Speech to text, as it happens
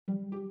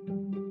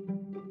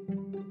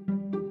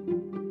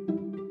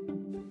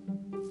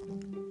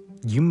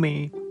Give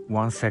me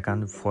 1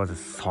 second for the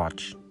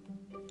search.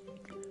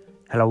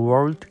 Hello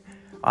world,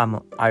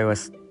 I'm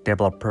iOS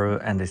developer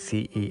and the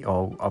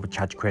CEO of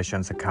Chat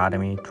Questions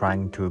Academy,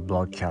 trying to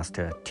broadcast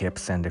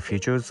tips and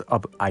features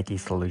of IT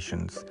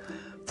solutions.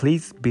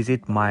 Please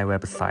visit my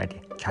website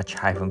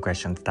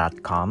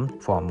chat-questions.com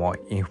for more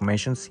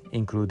information,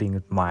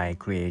 including my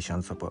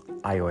creations of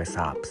iOS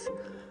apps.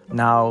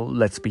 Now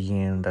let's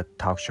begin the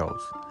talk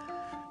shows.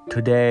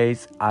 Today,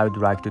 I would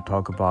like to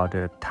talk about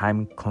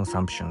time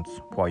consumptions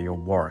for your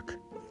work.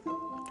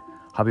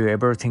 Have you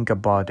ever think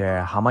about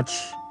how much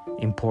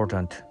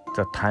important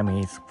the time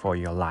is for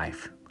your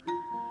life?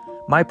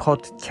 My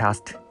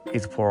podcast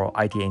is for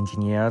IT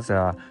engineers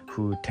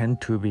who tend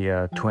to be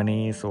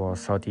 20s or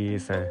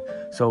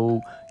 30s,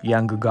 so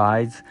young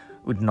guys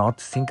would not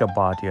think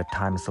about your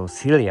time so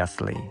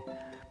seriously.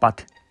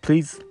 But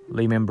please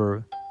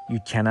remember, you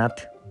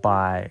cannot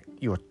buy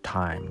your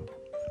time.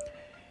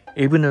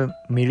 Even a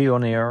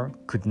millionaire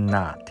could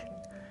not.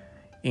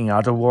 In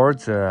other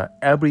words,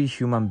 every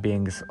human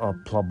being is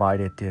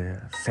provided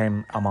the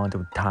same amount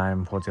of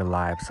time for their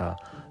lives,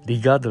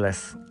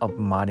 regardless of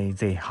money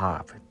they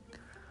have.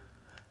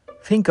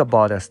 Think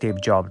about Steve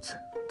Jobs,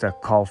 the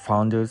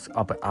co-founders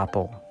of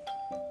Apple.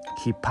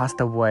 He passed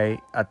away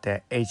at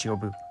the age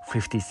of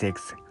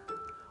 56,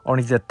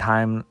 only the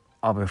time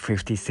of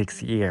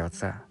 56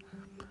 years.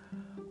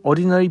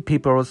 Ordinary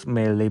people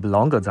may live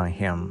longer than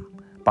him,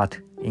 but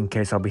in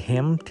case of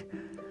him,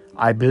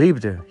 I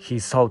believed he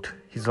thought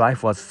his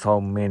life was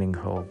so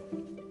meaningful.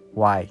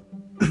 Why?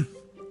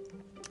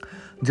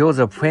 There was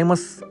a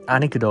famous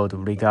anecdote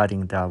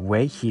regarding the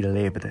way he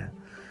lived.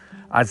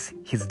 As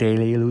his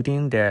daily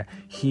routine,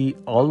 he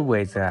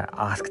always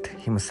asked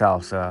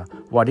himself,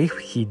 what if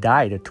he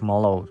died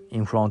tomorrow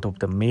in front of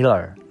the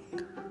mirror?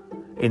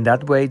 In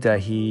that way,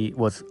 he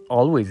was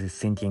always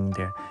thinking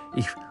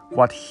if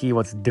what he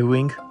was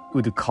doing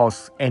would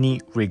cause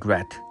any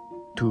regret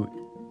to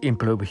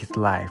improve his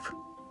life.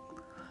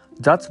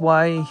 That's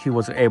why he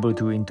was able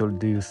to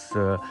introduce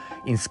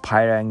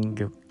inspiring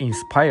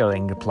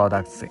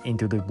products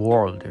into the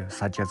world,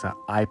 such as an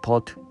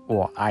iPod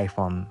or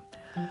iPhone.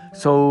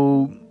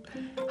 So,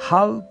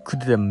 how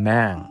could a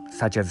man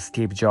such as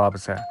Steve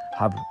Jobs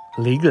have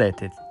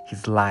regretted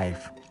his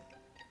life?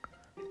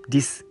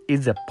 This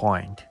is the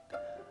point.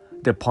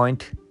 The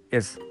point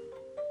is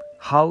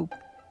how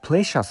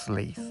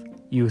preciously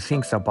you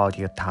think about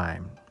your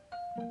time.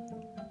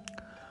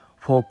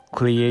 For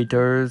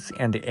creators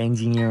and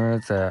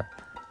engineers,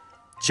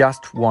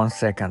 just 1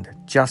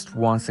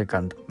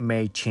 second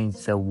may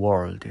change the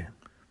world.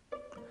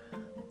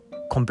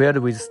 Compared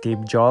with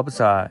Steve Jobs,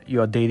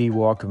 your daily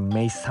work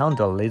may sound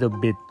a little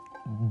bit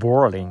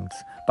boring,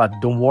 but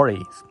don't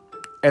worry.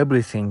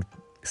 Everything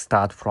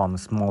starts from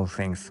small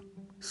things,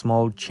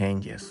 small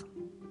changes.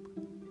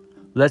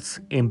 Let's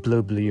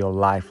improve your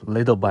life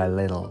little by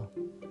little.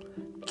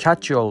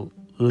 Catch your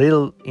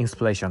little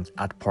inspirations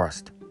at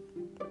first.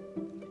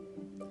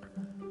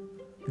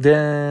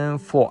 Then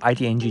for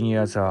IT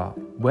engineers,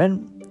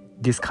 when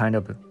this kind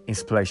of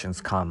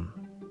inspirations come,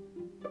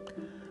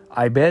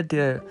 I bet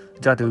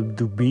that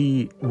would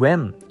be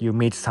when you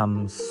meet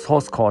some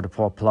source code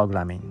for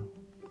programming.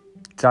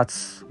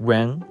 That's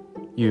when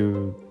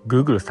you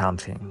Google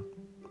something.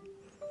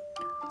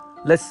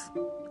 Let's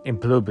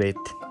improve it.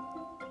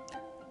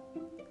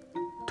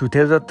 To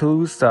tell the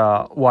truth,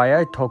 why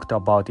I talked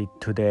about it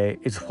today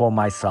is for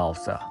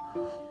myself.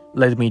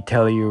 Let me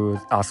tell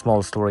you a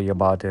small story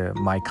about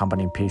my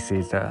company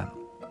PCs.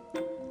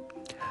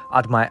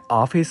 At my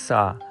office,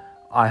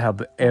 I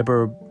have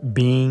ever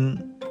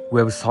been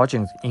web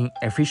searching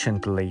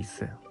inefficiently.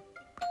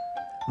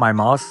 My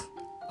mouse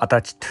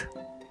attached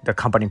the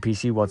company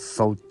PC was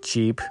so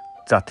cheap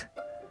that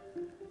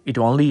it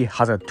only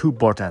has two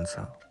buttons,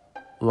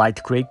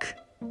 right click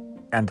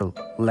and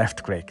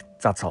left click,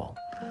 that's all.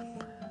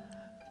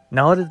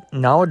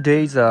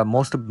 Nowadays,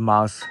 most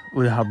mouse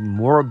will have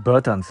more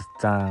buttons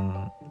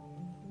than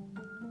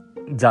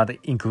that,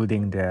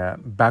 including the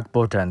back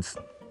buttons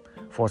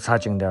for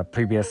searching the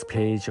previous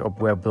page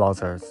of web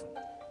browsers.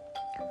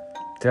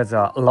 There's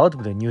a lot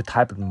of the new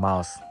type of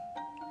mouse.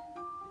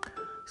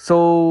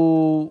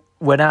 So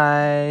when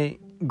I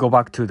go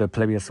back to the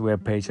previous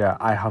web page,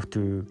 I have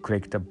to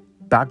click the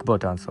back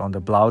buttons on the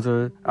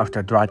browser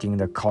after dragging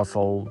the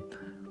cursor.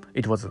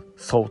 It was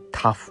so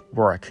tough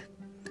work.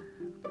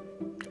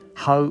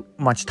 How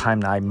much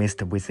time I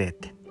missed with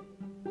it.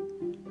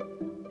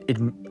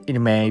 It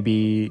may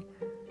be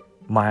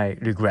my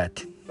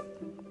regret.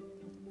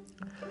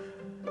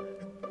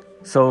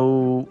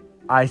 So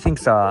I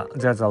think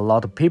there's a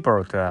lot of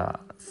people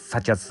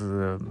such as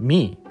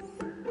me.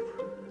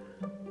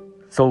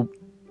 So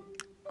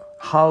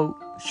how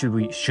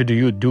should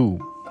you do?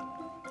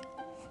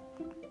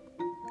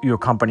 Your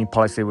company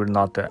policy will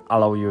not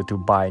allow you to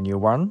buy a new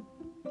one?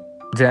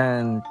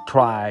 Then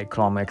try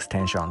Chrome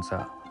extensions.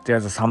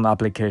 There's some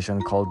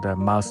application called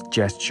mouse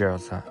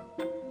gestures.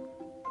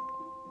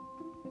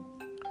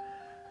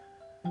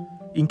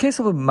 In case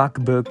of a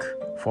MacBook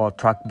for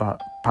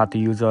trackpad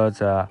users,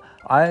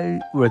 I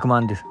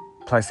recommend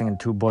pressing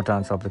two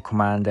buttons of the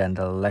command and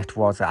the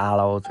leftward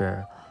arrow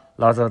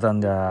rather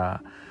than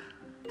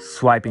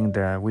swiping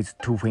with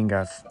two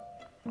fingers.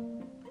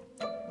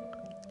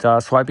 The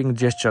swiping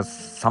gestures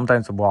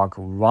sometimes work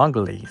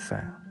wrongly,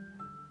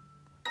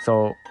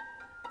 so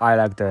I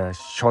like the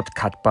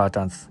shortcut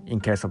buttons in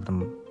case of the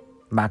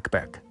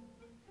MacBook.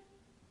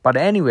 But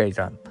anyway,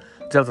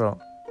 there's a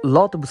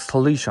lot of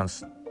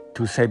solutions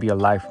to save your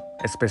life,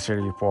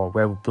 especially for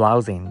web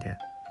browsing.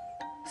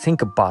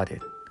 Think about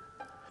it.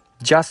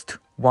 Just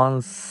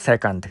 1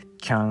 second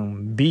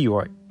can be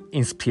your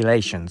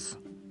inspirations.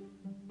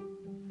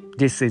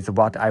 This is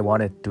what I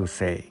wanted to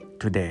say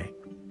today.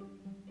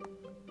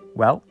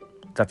 Well,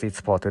 that's it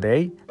for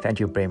today. Thank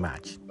you very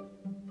much.